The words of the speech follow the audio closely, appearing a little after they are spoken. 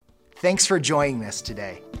Thanks for joining us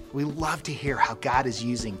today. We love to hear how God is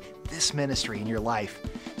using this ministry in your life.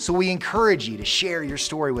 So we encourage you to share your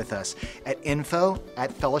story with us at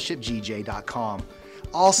info@fellowshipgj.com.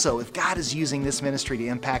 Also, if God is using this ministry to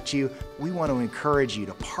impact you, we want to encourage you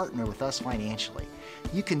to partner with us financially.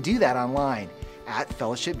 You can do that online at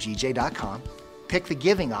fellowshipgj.com. Pick the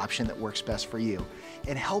giving option that works best for you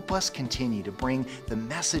and help us continue to bring the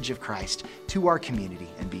message of Christ to our community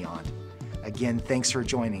and beyond. Again, thanks for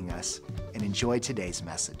joining us and enjoy today's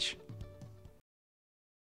message.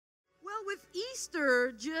 With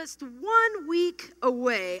Easter just 1 week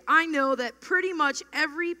away, I know that pretty much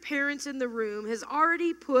every parent in the room has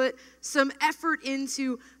already put some effort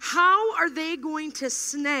into how are they going to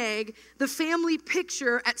snag the family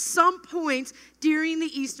picture at some point during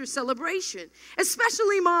the Easter celebration.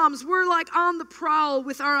 Especially moms, we're like on the prowl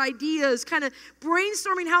with our ideas, kind of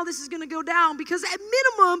brainstorming how this is going to go down because at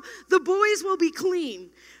minimum, the boys will be clean.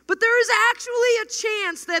 But there is actually a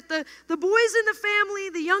chance that the boys in the family,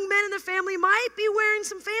 the young men in the family might be wearing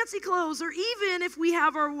some fancy clothes, or even if we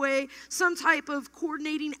have our way, some type of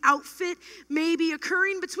coordinating outfit may be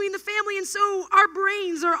occurring between the family. And so our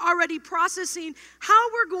brains are already processing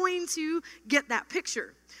how we're going to get that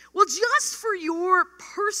picture. Well, just for your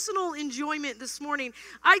personal enjoyment this morning,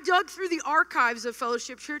 I dug through the archives of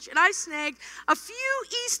Fellowship Church and I snagged a few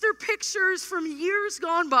Easter pictures from years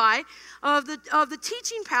gone by of the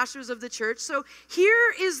teaching pastors of the church. So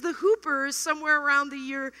here is the Hoopers somewhere around the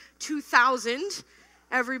year 2000.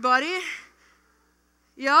 Everybody.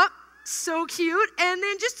 Yep. So cute. And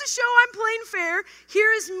then just to show I'm playing fair,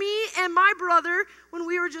 here is me and my brother when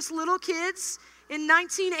we were just little kids in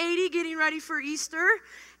 1980 getting ready for Easter.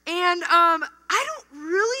 And I don't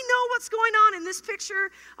really know what's going on in this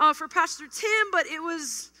picture for Pastor Tim, but it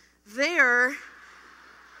was there.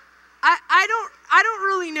 I don't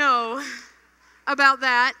really know about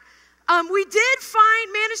that. We did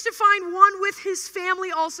manage to find one with his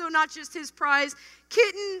family also, not just his prize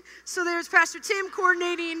kitten. So there's Pastor Tim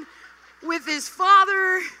coordinating with his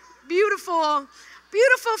father. Beautiful,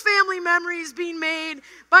 beautiful family memories being made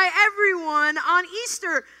by everyone on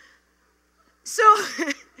Easter. So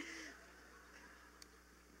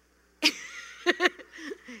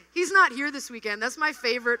he's not here this weekend. That's my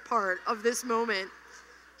favorite part of this moment.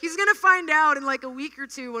 He's going to find out in like a week or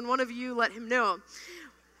two when one of you let him know.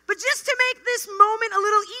 But just to make this moment a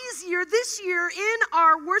little easier, this year in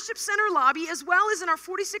our worship center lobby, as well as in our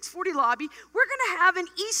 4640 lobby, we're going to have an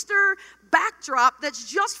Easter backdrop that's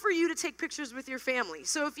just for you to take pictures with your family.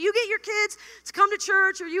 So if you get your kids to come to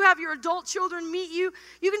church or you have your adult children meet you,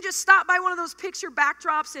 you can just stop by one of those picture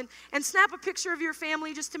backdrops and snap a picture of your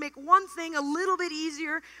family just to make one thing a little bit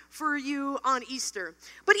easier for you on Easter.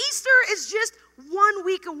 But Easter is just 1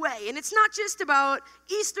 week away, and it's not just about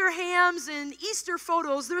Easter hams and Easter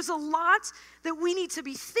photos. There's a lot that we need to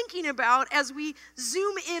be thinking about as we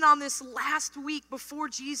zoom in on this last week before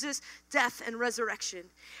Jesus' death and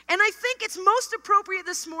resurrection. And I think it's most appropriate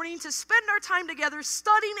this morning to spend our time together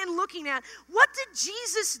studying and looking at what did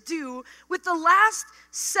Jesus do with the last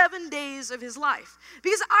 7 days of his life.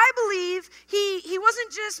 Because I believe he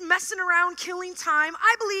wasn't just messing around killing time.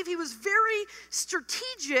 I believe he was very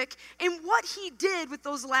strategic in what he did with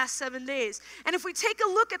those last 7 days. And if we take a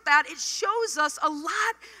look at that, it shows us a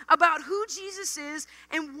lot about who Jesus is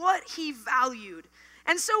and what he valued.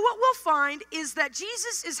 And so what we'll find is that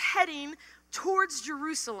Jesus is heading towards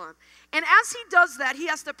Jerusalem. And as he does that, he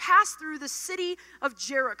has to pass through the city of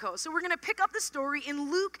Jericho. So we're going to pick up the story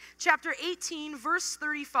in Luke chapter 18, verse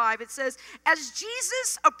 35. It says, as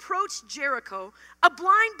Jesus approached Jericho, a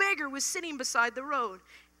blind beggar was sitting beside the road.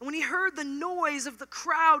 And when he heard the noise of the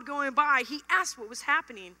crowd going by, he asked what was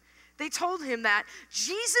happening. They told him that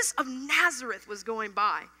Jesus of Nazareth was going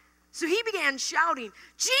by. So he began shouting,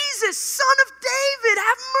 Jesus, son of David,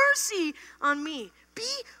 have mercy on me.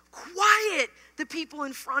 Be quiet, the people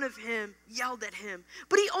in front of him yelled at him.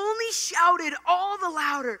 But he only shouted all the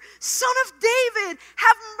louder, Son of David,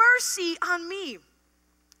 have mercy on me.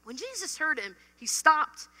 When Jesus heard him, he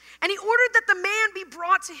stopped, and he ordered that the man be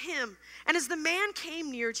brought to him. And as the man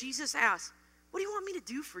came near, Jesus asked, what do you want me to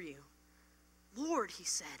do for you? Lord, he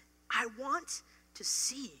said, I want to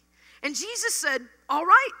see. And Jesus said, all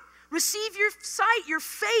right. Receive your sight, your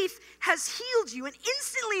faith has healed you. And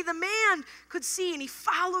instantly the man could see, and he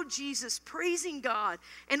followed Jesus, praising God.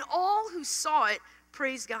 And all who saw it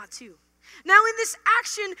praised God too. Now in this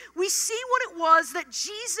action, we see what it was that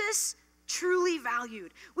Jesus truly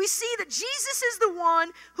valued. We see that Jesus is the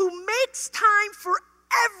one who makes time for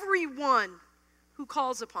everyone who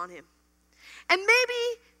calls upon him. And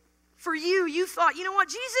maybe for you, you thought, you know what,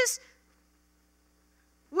 Jesus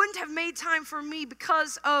wouldn't have made time for me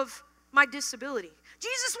because of my disability.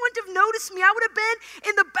 Jesus wouldn't have noticed me. I would have been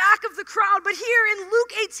in the back of the crowd. But here in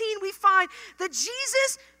Luke 18, we find that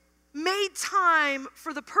Jesus made time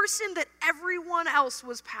for the person that everyone else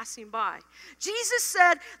was passing by. Jesus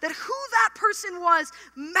said that who that person was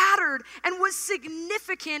mattered and was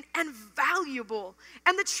significant and valuable.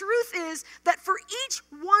 And the truth is that for each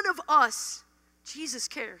one of us, Jesus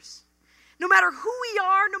cares. No matter who we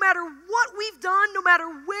are, no matter what we've done, no matter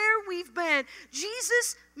where we've been,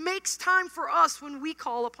 Jesus makes time for us when we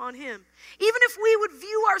call upon him. Even if we would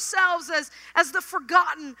view ourselves as the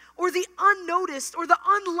forgotten or the unnoticed or the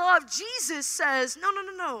unloved, Jesus says,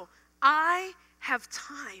 no, I have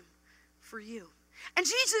time for you. And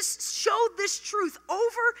Jesus showed this truth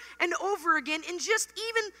over and over again in just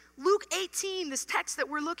even Luke 18, this text that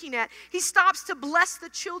we're looking at. He stops to bless the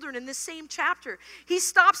children in this same chapter. He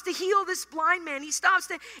stops to heal this blind man. He stops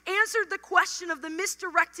to answer the question of the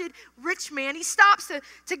misdirected rich man. He stops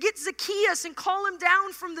to get Zacchaeus and call him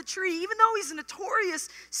down from the tree. Even though he's a notorious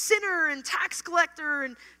sinner and tax collector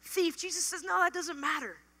and thief, Jesus says, no, that doesn't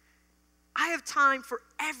matter. I have time for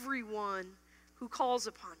everyone who calls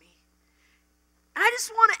upon me. And I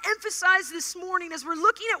just want to emphasize this morning as we're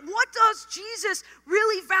looking at what does Jesus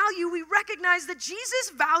really value, we recognize that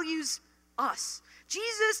Jesus values us.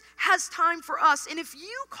 Jesus has time for us. And if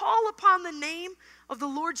you call upon the name of the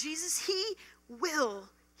Lord Jesus, he will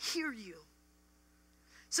hear you.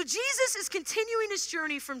 So Jesus is continuing his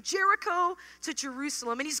journey from Jericho to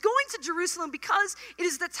Jerusalem. And he's going to Jerusalem because it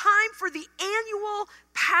is the time for the annual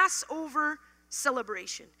Passover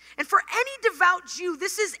celebration. And for any devout Jew,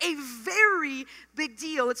 this is a very big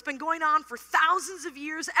deal. It's been going on for thousands of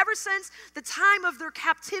years, ever since the time of their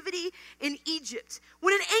captivity in Egypt.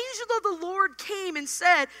 When an angel of the Lord came and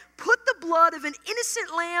said, put the blood of an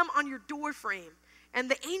innocent lamb on your doorframe, and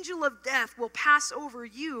the angel of death will pass over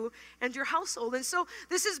you and your household. And so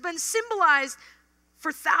this has been symbolized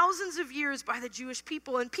for thousands of years by the Jewish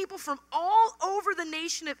people, and people from all over the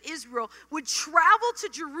nation of Israel would travel to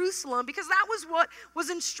Jerusalem because that was what was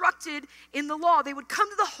instructed in the law. They would come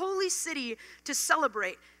to the holy city to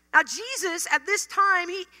celebrate. Now, Jesus, at this time,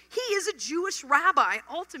 he is a Jewish rabbi,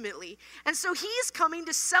 ultimately, and so he is coming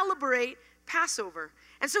to celebrate Passover.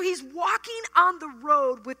 And so he's walking on the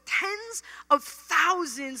road with tens of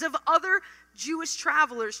thousands of other Jewish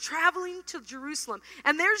travelers traveling to Jerusalem.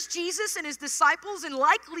 And there's Jesus and his disciples, and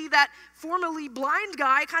likely that formerly blind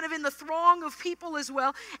guy kind of in the throng of people as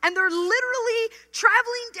well. And they're literally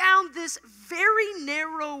traveling down this very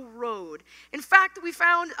narrow road. In fact, we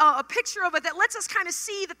found a picture of it that lets us kind of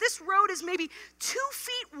see that this road is maybe 2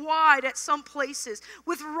 feet wide at some places,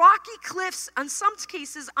 with rocky cliffs in some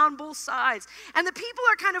cases on both sides. And the people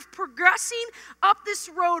are kind of progressing up this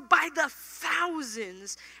road by the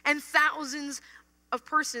thousands and thousands of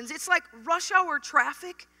persons. It's like rush hour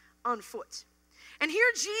traffic on foot. And here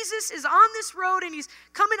Jesus is on this road, and he's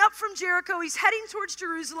coming up from Jericho. He's heading towards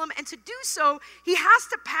Jerusalem, and to do so, he has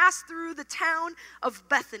to pass through the town of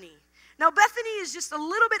Bethany. Now, Bethany is just a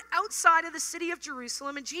little bit outside of the city of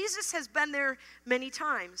Jerusalem, and Jesus has been there many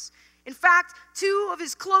times. In fact, 2 of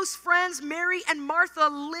his close friends, Mary and Martha,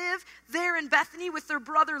 live there in Bethany with their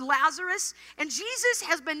brother Lazarus. And Jesus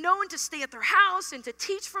has been known to stay at their house and to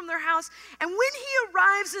teach from their house. And when he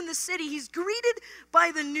arrives in the city, he's greeted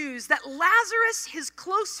by the news that Lazarus, his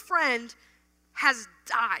close friend, has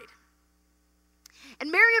died.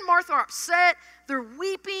 And Mary and Martha are upset, they're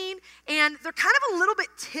weeping, and they're kind of a little bit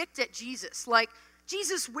ticked at Jesus. Like,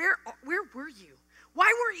 Jesus, where were you? Why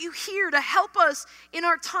weren't you here to help us in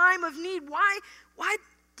our time of need? Why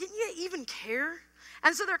didn't you even care?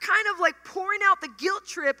 And so they're kind of like pouring out the guilt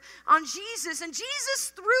trip on Jesus. And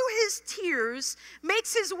Jesus, through his tears,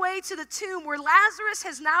 makes his way to the tomb where Lazarus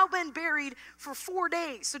has now been buried for 4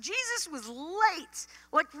 days. So Jesus was late,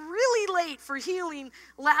 like really late for healing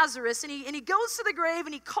Lazarus. And he goes to the grave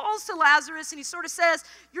and he calls to Lazarus and he sort of says,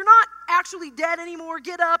 you're not actually dead anymore.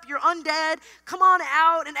 Get up. You're undead. Come on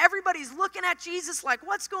out. And everybody's looking at Jesus like,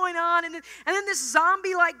 what's going on? And then this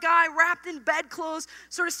zombie-like guy wrapped in bedclothes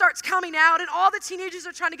sort of starts coming out, and all the teenagers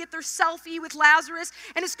are trying to get their selfie with Lazarus,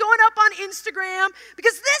 and it's going up on Instagram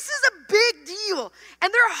because this is a big deal.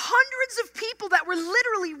 And there are hundreds of people that were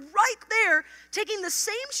literally right there taking the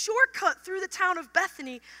same shortcut through the town of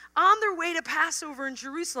Bethany on their way to Passover in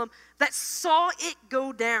Jerusalem that saw it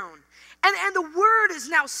go down. And the word is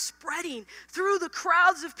now spreading through the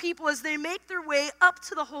crowds of people as they make their way up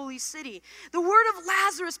to the holy city. The word of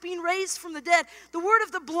Lazarus being raised from the dead, the word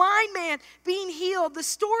of the blind man being healed, the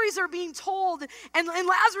stories are being told. And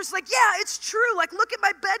Lazarus is like, yeah, it's true. Like, look at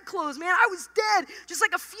my bedclothes, man. I was dead just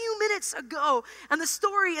like a few minutes ago. And the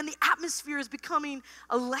story and the atmosphere is becoming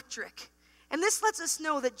electric. And this lets us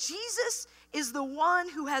know that Jesus is the one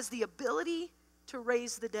who has the ability to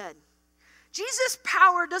raise the dead. Jesus'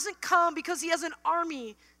 power doesn't come because he has an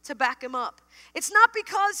army to back him up. It's not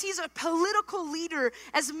because he's a political leader,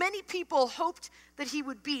 as many people hoped that he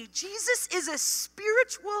would be. Jesus is a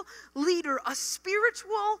spiritual leader, a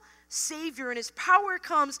spiritual Savior, and his power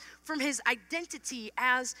comes from his identity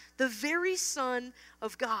as the very Son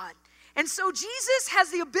of God. And so Jesus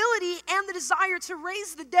has the ability and the desire to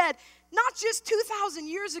raise the dead, not just 2,000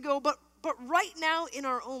 years ago, but right now in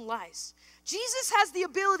our own lives. Jesus has the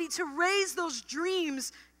ability to raise those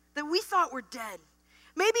dreams that we thought were dead.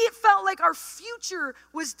 Maybe it felt like our future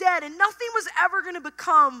was dead and nothing was ever going to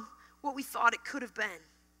become what we thought it could have been.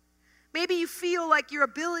 Maybe you feel like your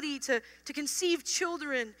ability to conceive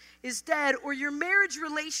children is dead, or your marriage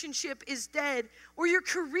relationship is dead, or your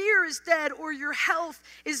career is dead, or your health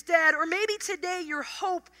is dead, or maybe today your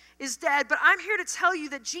hope is dead. But I'm here to tell you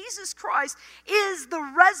that Jesus Christ is the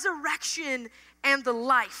resurrection and the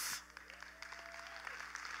life.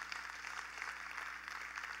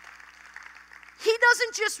 He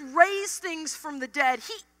doesn't just raise things from the dead.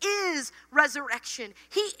 He is resurrection.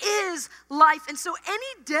 He is life. And so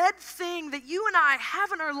any dead thing that you and I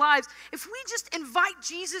have in our lives, if we just invite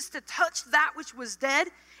Jesus to touch that which was dead,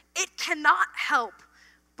 it cannot help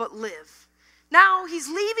but live. Now he's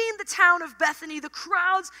leaving the town of Bethany. The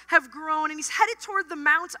crowds have grown, and he's headed toward the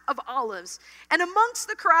Mount of Olives. And amongst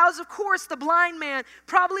the crowds, of course, the blind man,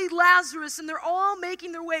 probably Lazarus, and they're all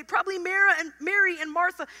making their way. Probably Mary and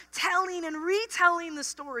Martha telling and retelling the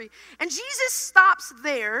story. And Jesus stops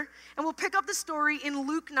there, and we'll pick up the story in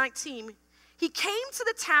Luke 19. He came to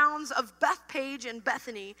the towns of Bethpage and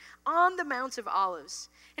Bethany on the Mount of Olives.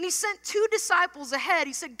 And he sent 2 disciples ahead.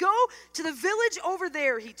 He said, "Go to the village over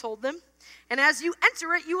there," he told them. "And as you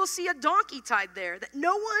enter it, you will see a donkey tied there that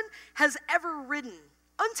no one has ever ridden.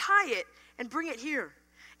 Untie it and bring it here.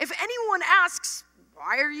 If anyone asks,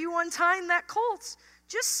 'Why are you untying that colt?'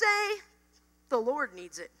 just say, 'The Lord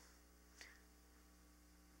needs it.'"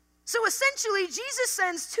 So essentially, Jesus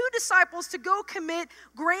sends 2 disciples to go commit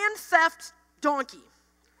grand theft donkey.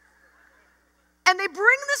 And they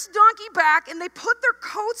bring this donkey back, and they put their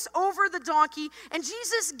coats over the donkey, and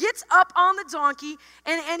Jesus gets up on the donkey,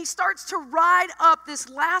 and he starts to ride up this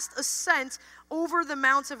last ascent over the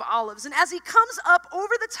Mount of Olives. And as he comes up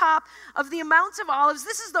over the top of the Mount of Olives,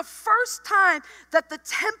 this is the first time that the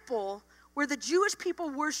temple where the Jewish people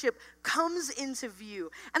worship comes into view.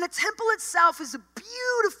 And the temple itself is a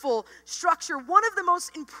beautiful structure, one of the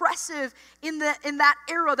most impressive in that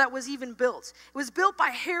era that was even built. It was built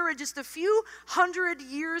by Herod just a few hundred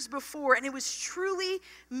years before, and it was truly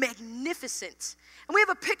magnificent. And we have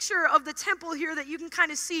a picture of the temple here that you can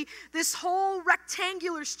kind of see. This whole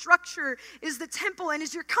rectangular structure is the temple, and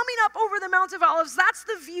as you're coming up over the Mount of Olives, that's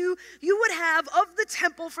the view you would have of the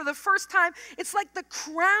temple for the first time. It's like the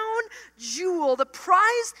crown jewel, the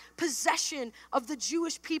prized possession of the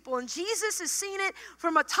Jewish people. And Jesus is seeing it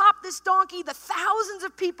from atop this donkey. The thousands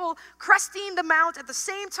of people cresting the mount at the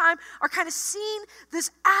same time are kind of seeing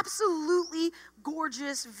this absolutely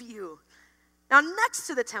gorgeous view. Now, next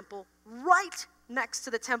to the temple, right next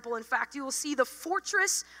to the temple, in fact, you will see the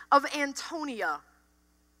fortress of Antonia.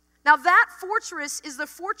 Now, that fortress is the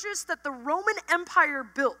fortress that the Roman Empire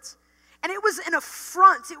built. And it was an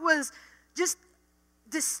affront. It was just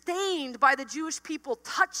disdained by the Jewish people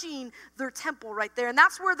touching their temple right there. And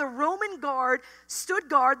that's where the Roman guard stood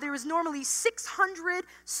guard. There was normally 600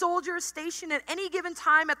 soldiers stationed at any given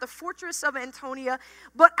time at the fortress of Antonia.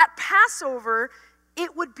 But at Passover,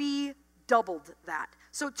 it would be doubled that.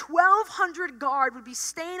 So 1,200 guard would be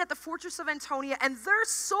staying at the fortress of Antonia, and their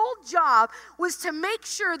sole job was to make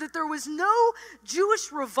sure that there was no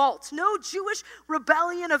Jewish revolt, no Jewish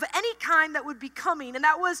rebellion of any kind that would be coming, and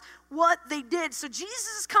that was what they did. So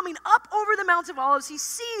Jesus is coming up over the Mount of Olives. He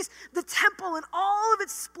sees the temple in all of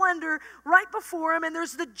its splendor right before him, and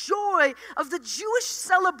there's the joy of the Jewish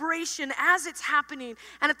celebration as it's happening,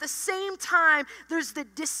 and at the same time, there's the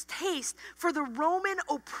distaste for the Roman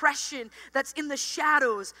oppression that's in the shadows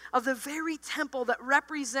of the very temple that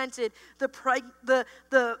represented the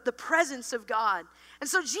presence of God. And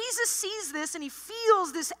so Jesus sees this and he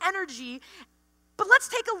feels this energy. But let's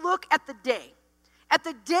take a look at the day. At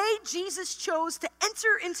the day Jesus chose to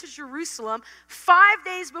enter into Jerusalem 5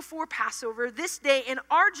 days before Passover, this day in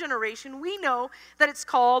our generation, we know that it's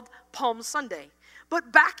called Palm Sunday.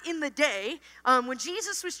 But back in the day, when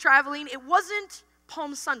Jesus was traveling, it wasn't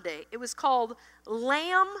Palm Sunday. It was called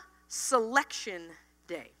Lamb Selection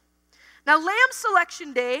Day. Now, Lamb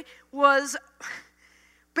Selection Day was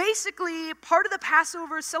Basically, part of the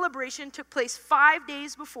Passover celebration took place 5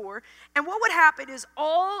 days before, and what would happen is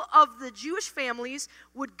all of the Jewish families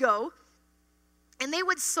would go, and they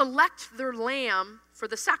would select their lamb for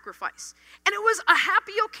the sacrifice. And it was a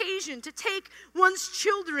happy occasion to take one's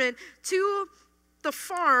children to the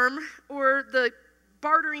farm or the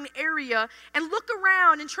bartering area and look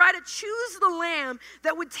around and try to choose the lamb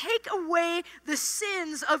that would take away the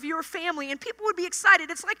sins of your family. And people would be excited.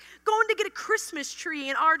 It's like going to get a Christmas tree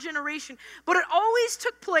in our generation. But it always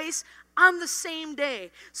took place on the same day.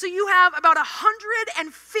 So you have about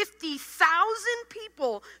 150,000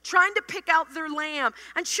 people trying to pick out their lamb.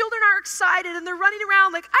 And children are excited and they're running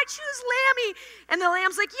around like, I choose Lammy. And the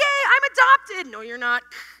lamb's like, yay, I'm adopted. No, you're not.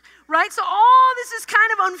 Right? So all this is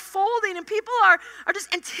kind of unfolding and people are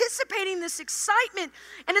just anticipating this excitement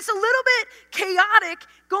and it's a little bit chaotic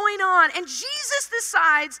going on. And Jesus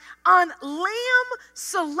decides on Lamb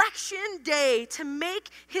Selection Day to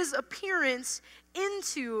make his appearance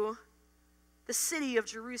into the city of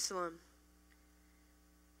Jerusalem.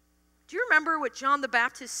 Do you remember what John the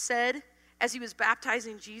Baptist said as he was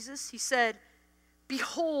baptizing Jesus? He said,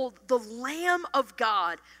 behold, the Lamb of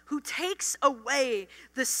God who takes away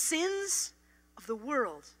the sins of the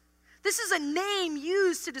world. This is a name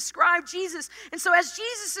used to describe Jesus. And so as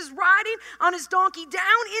Jesus is riding on his donkey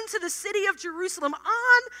down into the city of Jerusalem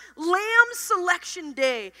on Lamb Selection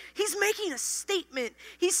Day, he's making a statement.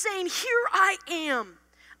 He's saying, here I am.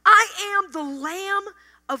 I am the Lamb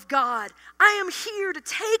of God. I am here to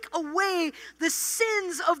take away the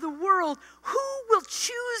sins of the world. Who will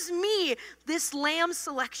choose me this Lamb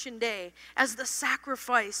Selection Day as the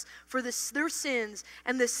sacrifice for their sins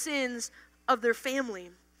and the sins of their family?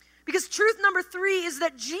 Because truth number 3 is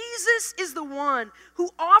that Jesus is the one who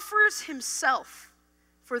offers himself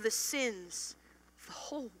for the sins of the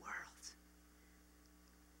whole world.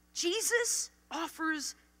 Jesus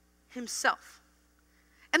offers himself.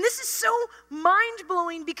 And this is so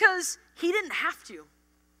mind-blowing because he didn't have to.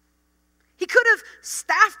 He could have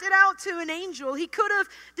staffed it out to an angel. He could have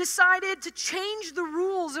decided to change the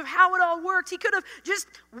rules of how it all worked. He could have just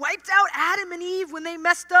wiped out Adam and Eve when they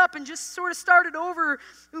messed up and just sort of started over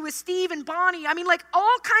with Steve and Bonnie. I mean, like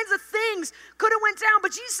all kinds of things could have went down.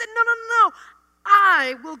 But Jesus said, no.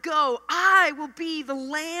 I will go. I will be the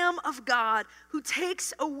Lamb of God who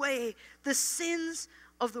takes away the sins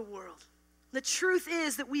of the world. The truth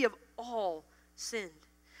is that we have all sinned.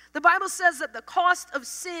 The Bible says that the cost of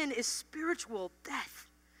sin is spiritual death.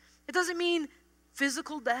 It doesn't mean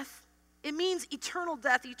physical death. It means eternal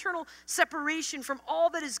death, eternal separation from all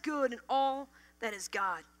that is good and all that is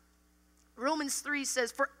God. Romans 3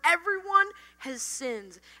 says, for everyone has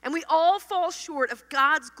sinned, and we all fall short of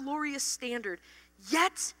God's glorious standard.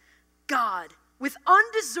 Yet God, with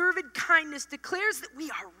undeserved kindness, declares that we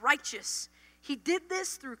are righteous. He did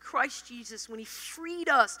this through Christ Jesus when he freed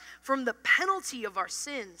us from the penalty of our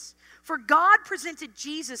sins. For God presented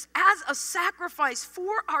Jesus as a sacrifice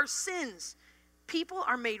for our sins. People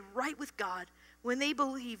are made right with God when they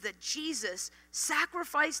believe that Jesus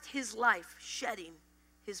sacrificed his life, shedding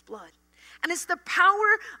his blood. And it's the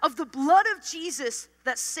power of the blood of Jesus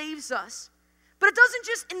that saves us. But it doesn't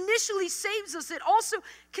just initially save us, it also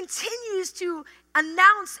continues to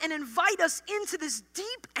announce and invite us into this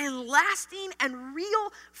deep and lasting and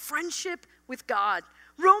real friendship with God.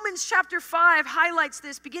 Romans chapter 5 highlights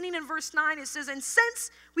this. Beginning in verse 9, it says, and since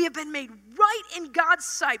we have been made right in God's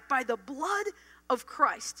sight by the blood of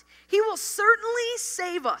Christ, he will certainly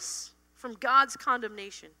save us from God's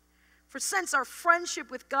condemnation. For since our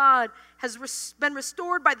friendship with God has been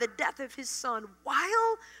restored by the death of his Son,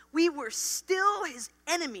 while we were still his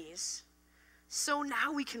enemies, so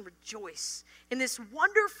now we can rejoice in this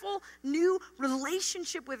wonderful new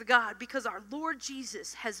relationship with God because our Lord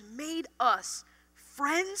Jesus has made us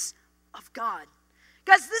friends of God.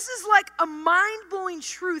 Guys, this is like a mind-blowing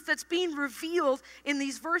truth that's being revealed in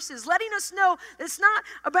these verses, letting us know that it's not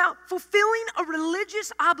about fulfilling a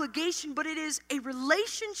religious obligation, but it is a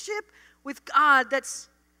relationship with God that's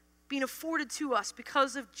being afforded to us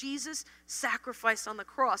because of Jesus' sacrifice on the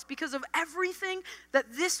cross, because of everything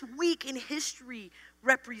that this week in history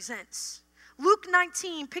represents. Luke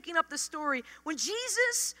 19, picking up the story, when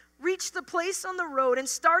Jesus reached the place on the road and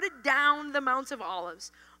started down the Mount of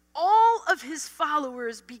Olives, all of his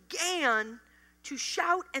followers began to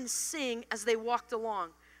shout and sing as they walked along,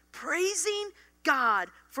 praising God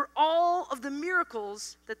for all of the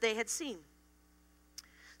miracles that they had seen.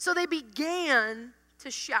 So they began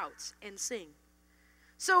to shout and sing.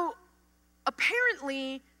 So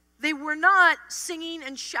apparently they were not singing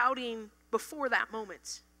and shouting before that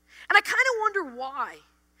moment. And I kind of wonder why.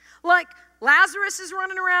 Like Lazarus is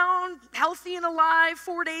running around healthy and alive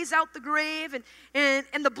 4 days out the grave, and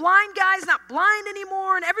the blind guy's not blind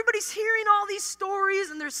anymore, and everybody's hearing all these stories,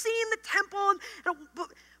 and they're seeing the temple,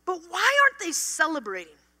 but why aren't they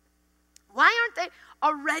celebrating? Why aren't they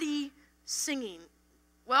already singing?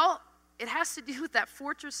 Well, it has to do with that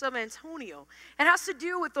fortress of Antonia. It has to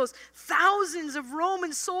do with those thousands of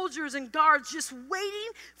Roman soldiers and guards just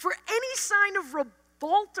waiting for any sign of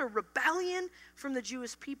revolt or rebellion from the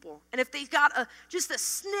Jewish people. And if they got just a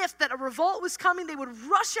sniff that a revolt was coming, they would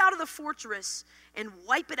rush out of the fortress and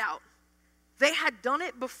wipe it out. They had done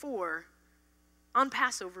it before on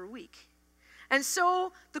Passover week. And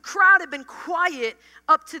so the crowd had been quiet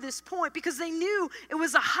up to this point because they knew it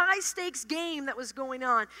was a high-stakes game that was going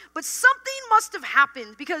on. But something must have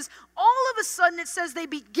happened because all of a sudden it says they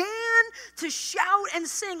began to shout and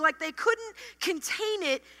sing like they couldn't contain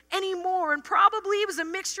it anymore. And probably it was a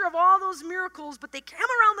mixture of all those miracles, but they came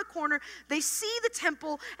around the corner, they see the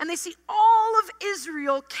temple, and they see all of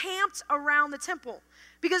Israel camped around the temple.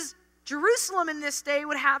 Because Jerusalem in this day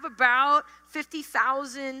would have about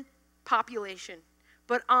 50,000 population.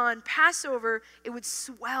 But on Passover, it would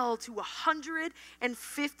swell to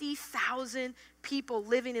 150,000 people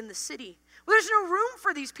living in the city. Well, there's no room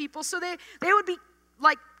for these people, so they would be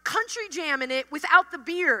like country jamming it without the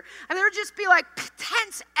beer. And there would just be like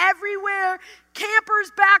tents everywhere,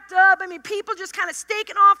 campers backed up. I mean, people just kind of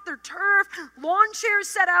staking off their turf, lawn chairs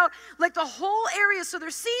set out, like the whole area. So they're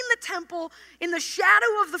seeing the temple in the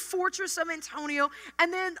shadow of the fortress of Antonia,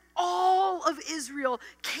 and then all of Israel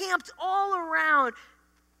camped all around.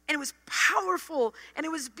 And it was powerful, and it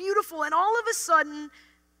was beautiful, and all of a sudden,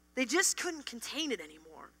 they just couldn't contain it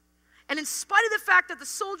anymore. And in spite of the fact that the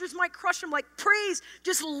soldiers might crush them, like praise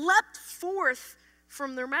just leapt forth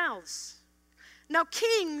from their mouths. Now,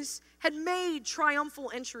 kings had made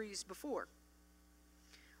triumphal entries before.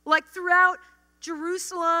 Like throughout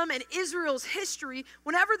Jerusalem and Israel's history,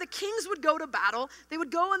 whenever the kings would go to battle, they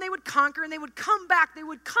would go and they would conquer and they would come back. They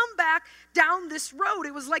would come back down this road.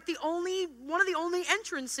 It was like one of the only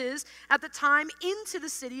entrances at the time into the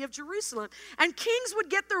city of Jerusalem. And kings would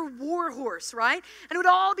get their war horse, right? And it would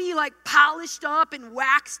all be like polished up and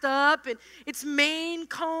waxed up and its mane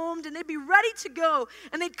combed, and they'd be ready to go.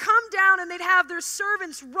 And they'd come down and they'd have their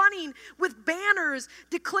servants running with banners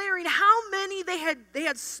declaring how many they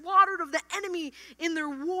had slaughtered of the enemy in their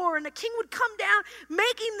war. And the king would come down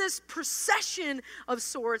making this procession of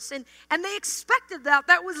sorts, and they expected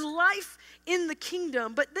that was life in the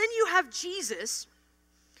kingdom. But then you have Jesus,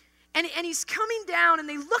 and he's coming down, and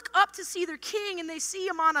they look up to see their king, and they see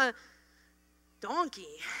him on a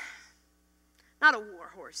donkey, not a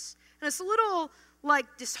war horse. And it's a little like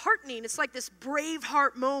disheartening. It's like this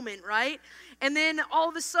Braveheart moment, right? And then all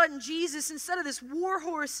of a sudden, Jesus, instead of this war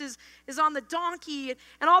horse, is on the donkey.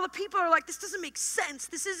 And all the people are like, this doesn't make sense.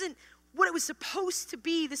 This isn't what it was supposed to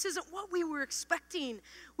be. This isn't what we were expecting.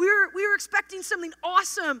 We were expecting something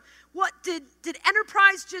awesome. What, did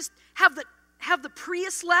Enterprise just have the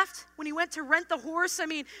Prius left when he went to rent the horse? I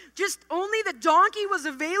mean, just only the donkey was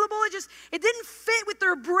available. It didn't fit with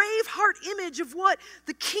their Braveheart image of what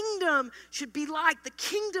the kingdom should be like, the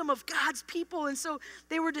kingdom of God's people. And so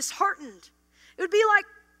they were disheartened. It would be like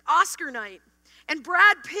Oscar night, and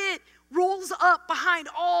Brad Pitt rolls up behind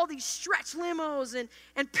all these stretch limos and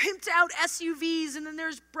pimped out SUVs, and then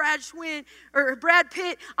there's Brad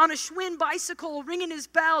Pitt on a Schwinn bicycle ringing his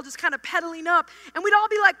bell, just kind of pedaling up, and we'd all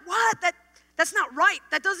be like, what? That's not right.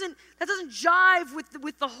 That doesn't jive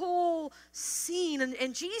with the whole scene.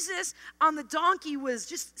 And Jesus on the donkey was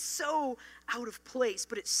just so out of place,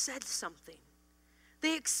 but it said something.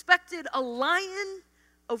 They expected a lion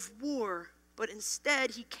of war, but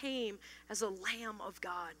instead he came as a Lamb of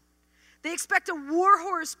God. They expect a war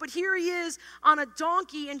horse, but here he is on a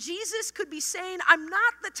donkey. And Jesus could be saying, I'm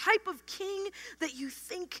not the type of king that you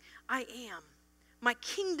think I am. My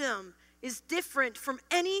kingdom is different from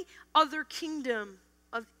any other kingdom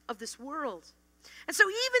of this world. And so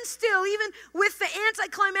even with the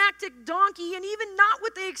anticlimactic donkey, and even not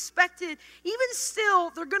what they expected, even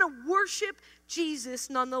still, they're going to worship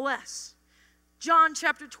Jesus nonetheless. John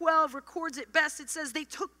chapter 12 records it best. It says, they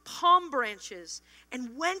took palm branches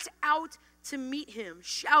and went out to meet him,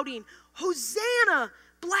 shouting, Hosanna,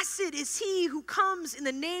 blessed is he who comes in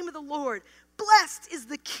the name of the Lord. Blessed is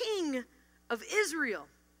the King of Israel.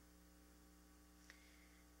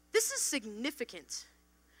 This is significant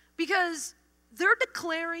because they're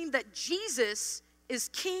declaring that Jesus is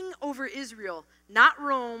king over Israel, not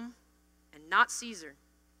Rome and not Caesar.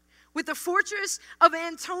 With the fortress of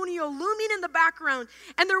Antonia looming in the background,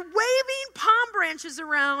 and they're waving palm branches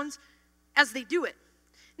around as they do it.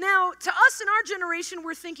 Now, to us in our generation,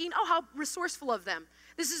 we're thinking, oh, how resourceful of them.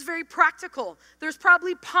 This is very practical. There's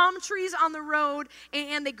probably palm trees on the road,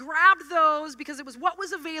 and they grabbed those because it was what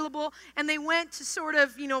was available, and they went to sort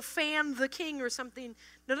of, fan the king or something.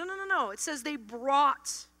 No. It says they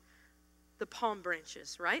brought the palm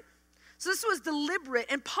branches, right? So this was deliberate,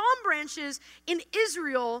 and palm branches in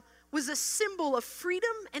Israel was a symbol of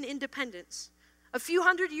freedom and independence. A few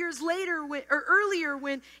hundred years later, or earlier,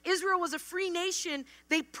 when Israel was a free nation,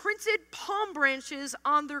 they printed palm branches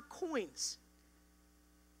on their coins.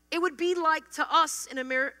 It would be like, to us in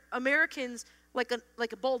Americans, like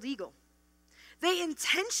a bald eagle. They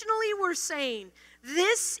intentionally were saying,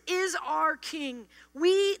 this is our king.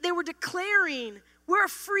 They were declaring, we're a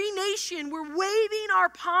free nation. We're waving our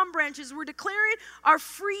palm branches. We're declaring our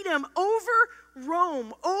freedom over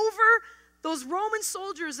Rome, over those Roman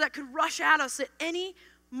soldiers that could rush at us at any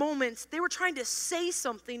moment. They were trying to say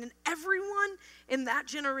something, and everyone in that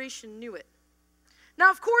generation knew it. Now,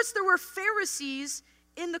 of course, there were Pharisees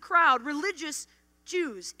in the crowd, religious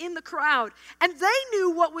Jews in the crowd, and they knew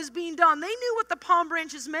what was being done. They knew what the palm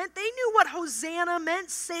branches meant. They knew what Hosanna meant,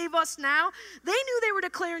 save us now. They knew they were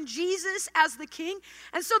declaring Jesus as the king,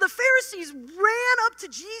 and so the Pharisees ran up to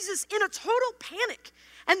Jesus in a total panic,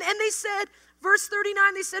 and they said, verse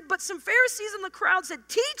 39, they said, but some Pharisees in the crowd said,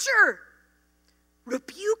 "Teacher,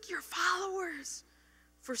 rebuke your followers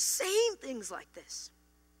for saying things like this."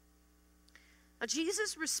 Now,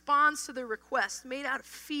 Jesus responds to their request made out of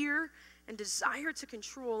fear and desire to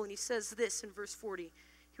control, and he says this in verse 40.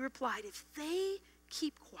 He replied, "If they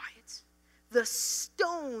keep quiet, the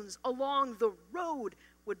stones along the road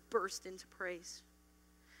would burst into praise."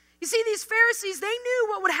 You see, these Pharisees, they knew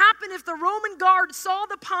what would happen if the Roman guard saw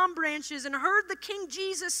the palm branches and heard the King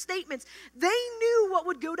Jesus statements. They knew what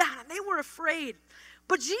would go down, and they were afraid.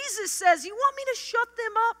 But Jesus says, you want me to shut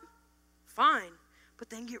them up? Fine,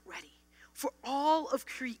 but then get ready for all of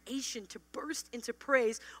creation to burst into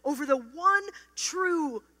praise over the one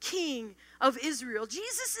true King of Israel.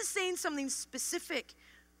 Jesus is saying something specific.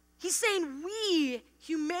 He's saying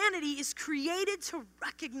humanity, is created to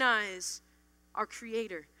recognize our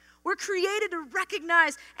Creator. We're created to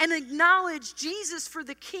recognize and acknowledge Jesus for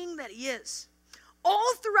the King that he is.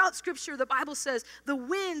 All throughout Scripture, the Bible says the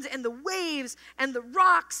winds and the waves and the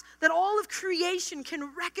rocks, that all of creation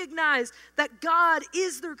can recognize that God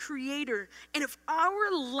is their Creator. And if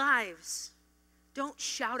our lives don't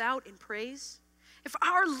shout out in praise, if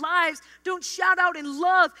our lives don't shout out in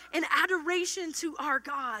love and adoration to our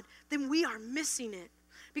God, then we are missing it.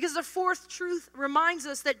 Because the fourth truth reminds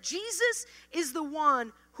us that Jesus is the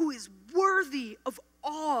one who is worthy of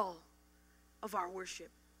all of our worship.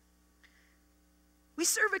 We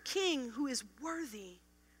serve a King who is worthy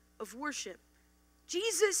of worship.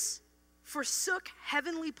 Jesus forsook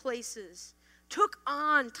heavenly places, took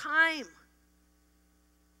on time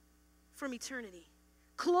from eternity,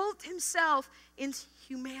 clothed himself in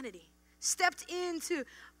humanity, stepped into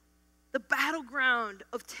the battleground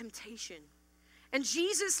of temptation. And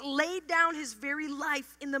Jesus laid down his very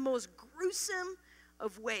life in the most gruesome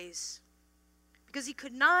of ways because he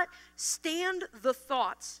could not stand the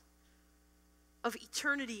thoughts of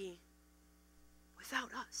eternity without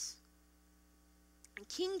us. And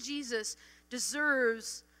King Jesus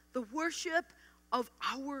deserves the worship of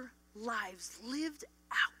our lives lived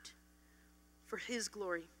out for his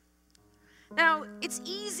glory. Now, it's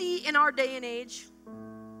easy in our day and age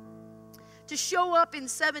to show up in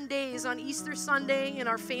 7 days on Easter Sunday in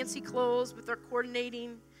our fancy clothes with our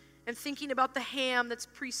coordinating and thinking about the ham that's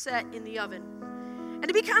preset in the oven. And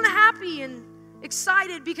to be kind of happy and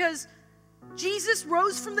excited because Jesus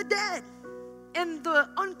rose from the dead, and the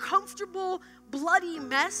uncomfortable, bloody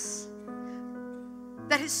mess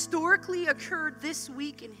that historically occurred this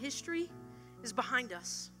week in history is behind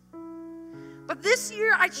us. But this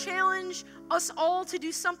year, I challenge us all to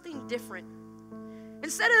do something different.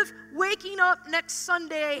 Instead of waking up next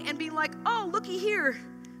Sunday and being like, oh, looky here,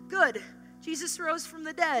 good, Jesus rose from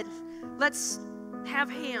the dead, let's have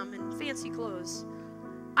ham and fancy clothes.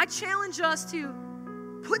 I challenge us to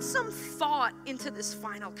put some thought into this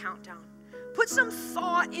final countdown. Put some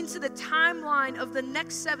thought into the timeline of the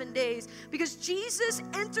next 7 days, because Jesus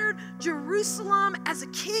entered Jerusalem as a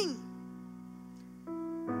king.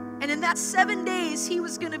 And in that 7 days, he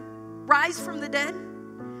was going to rise from the dead,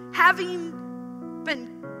 having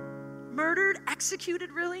been murdered,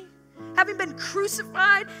 executed really, having been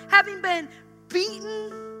crucified, having been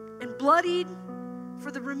beaten and bloodied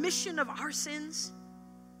for the remission of our sins,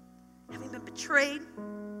 having been betrayed.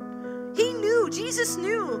 He knew Jesus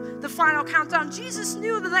knew the final countdown. Jesus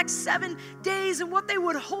knew the next 7 days and what they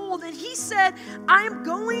would hold. And he said, I am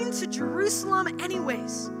going to Jerusalem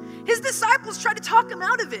anyways. His disciples tried to talk him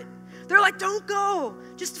out of it. They're like, don't go.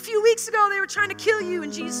 Just a few weeks ago, they were trying to kill you.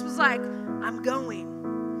 And Jesus was like, I'm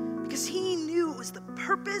going. Because he knew it was the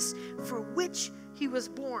purpose for which he was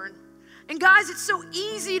born. And guys, it's so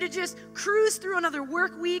easy to just cruise through another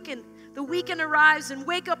work week and the weekend arrives and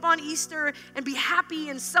wake up on Easter and be happy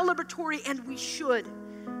and celebratory, and we should.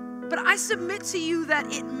 But I submit to you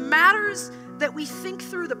that it matters that we think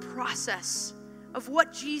through the process of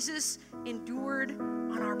what Jesus endured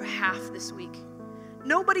on our behalf this week.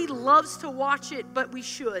 Nobody loves to watch it, but we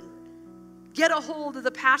should. Get a hold of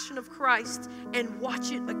the Passion of Christ and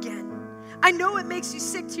watch it again. I know it makes you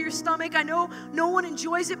sick to your stomach. I know no one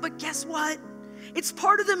enjoys it, but guess what? It's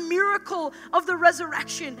part of the miracle of the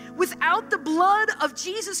resurrection. Without the blood of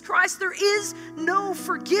Jesus Christ, there is no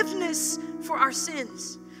forgiveness for our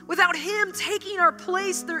sins. Without him taking our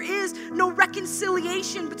place, there is no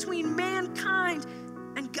reconciliation between mankind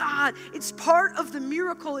and God. It's part of the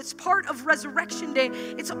miracle. It's part of Resurrection Day.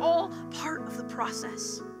 It's all part of the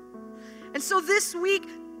process. And so this week,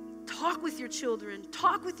 talk with your children,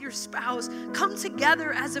 talk with your spouse, come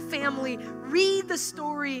together as a family, read the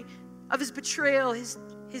story of his betrayal,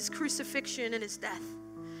 his crucifixion, and his death.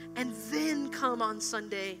 And then come on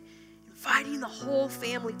Sunday, inviting the whole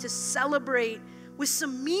family to celebrate with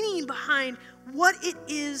some meaning behind what it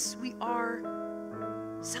is we are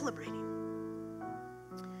celebrating.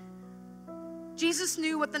 Jesus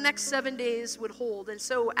knew what the next 7 days would hold, and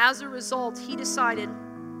so as a result, he decided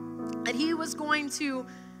that he was going to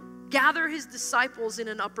gather his disciples in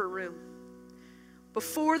an upper room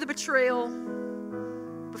before the betrayal,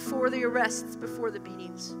 before the arrests, before the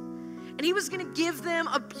beatings. And he was going to give them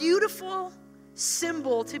a beautiful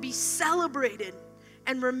symbol to be celebrated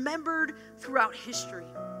and remembered throughout history.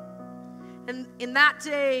 And in that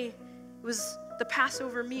day, it was the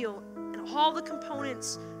Passover meal, and all the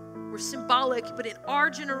components were symbolic, but in our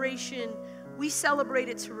generation, we celebrate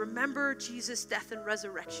it to remember Jesus' death and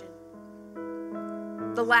resurrection.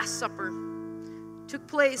 The Last Supper took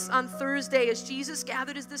place on Thursday as Jesus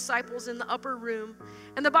gathered his disciples in the upper room.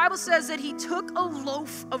 And the Bible says that he took a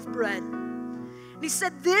loaf of bread. And he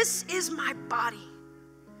said, this is my body,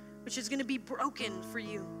 which is going to be broken for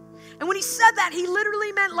you. And when he said that, he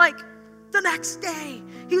literally meant like the next day.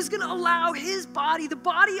 He was going to allow his body, the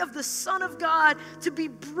body of the Son of God, to be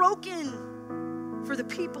broken for the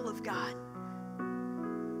people of God.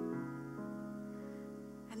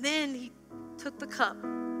 And then he took the cup.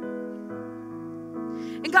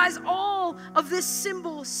 And guys, all of this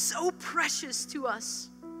symbol is so precious to us.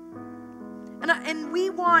 And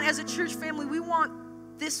we want, as a church family, we want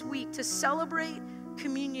this week to celebrate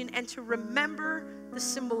communion and to remember the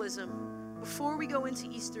symbolism before we go into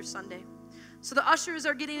Easter Sunday. So the ushers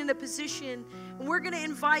are getting in a position, and we're going to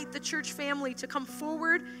invite the church family to come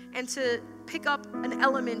forward and to pick up an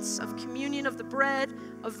elements of communion, of the bread,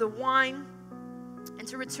 of the wine, and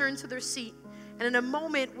to return to their seat. And in a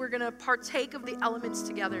moment, we're going to partake of the elements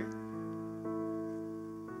together.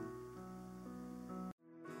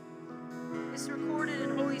 It's recorded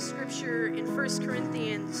in Holy Scripture in 1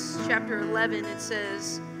 Corinthians chapter 11. It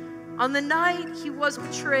says, on the night he was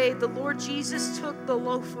betrayed, the Lord Jesus took the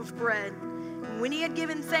loaf of bread. And when he had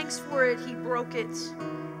given thanks for it, he broke it.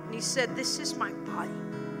 And he said, this is my body,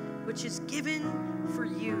 which is given for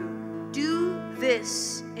you. Do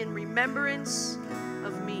this in remembrance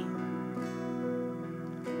of me.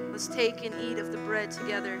 Let's take and eat of the bread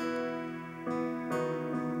together.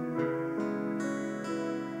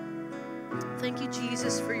 Thank you,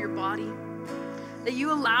 Jesus, for your body, that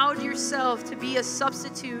you allowed yourself to be a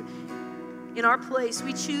substitute in our place.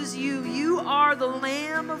 We choose you. You are the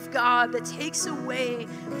Lamb of God that takes away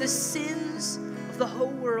the sins of the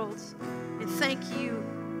whole world. And thank you.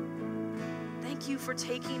 Thank you for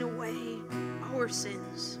taking away our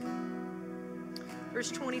sins.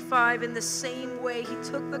 Verse 25, in the same way, he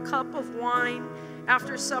took the cup of wine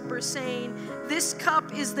after supper, saying, this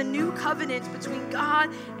cup is the new covenant between God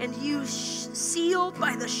and you, sealed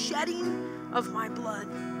by the shedding of my blood.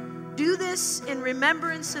 Do this in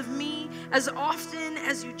remembrance of me as often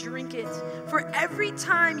as you drink it. For every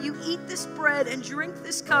time you eat this bread and drink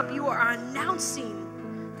this cup, you are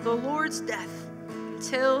announcing the Lord's death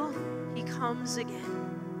until he comes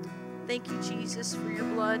again. Thank you, Jesus, for your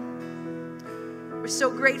blood. We're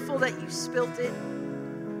so grateful that you spilt it,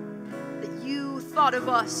 that you thought of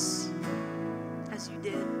us as you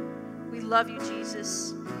did. We love you,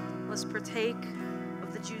 Jesus. Let's partake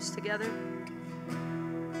of the juice together.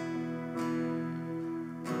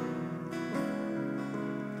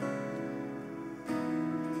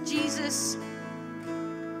 Jesus,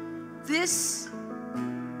 this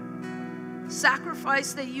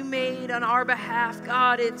sacrifice that you made on our behalf,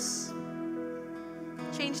 God, it's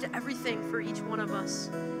changed everything for each one of us.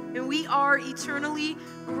 And we are eternally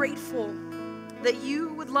grateful that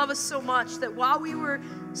you would love us so much that while we were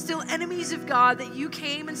still enemies of God, that you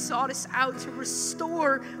came and sought us out to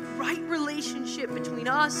restore right relationship between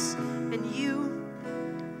us and you.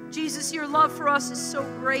 Jesus, your love for us is so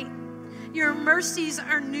great. Your mercies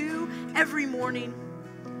are new every morning.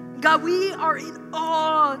 God, we are in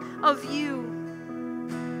awe of you.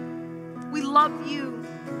 We love you.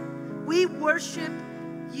 We worship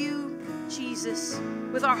you, Jesus,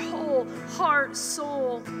 with our whole heart,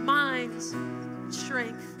 soul, minds, and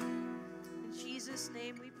strength. In Jesus'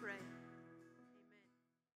 name we pray.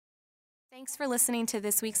 Thanks for listening to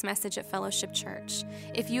this week's message at Fellowship Church.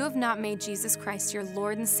 If you have not made Jesus Christ your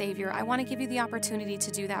Lord and Savior, I want to give you the opportunity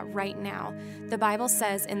to do that right now. The Bible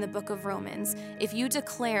says in the book of Romans, if you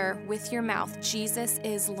declare with your mouth Jesus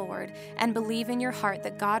is Lord and believe in your heart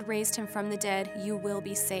that God raised him from the dead, you will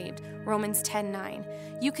be saved. Romans 10:9.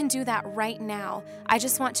 You can do that right now. I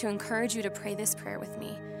just want to encourage you to pray this prayer with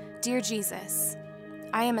me. Dear Jesus,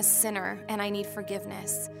 I am a sinner and I need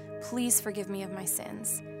forgiveness. Please forgive me of my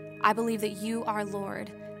sins. I believe that you are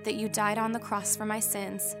Lord, that you died on the cross for my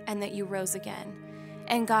sins, and that you rose again.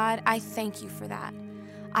 And God, I thank you for that.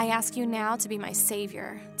 I ask you now to be my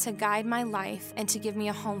Savior, to guide my life, and to give me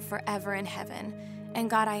a home forever in heaven. And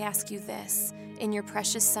God, I ask you this, in your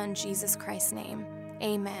precious Son, Jesus Christ's name.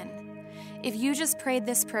 Amen. If you just prayed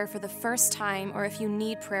this prayer for the first time, or if you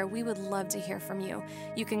need prayer, we would love to hear from you.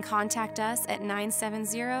 You can contact us at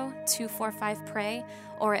 970-245-PRAY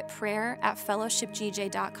or at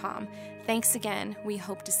prayer@fellowshipgj.com. Thanks again. We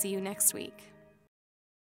hope to see you next week.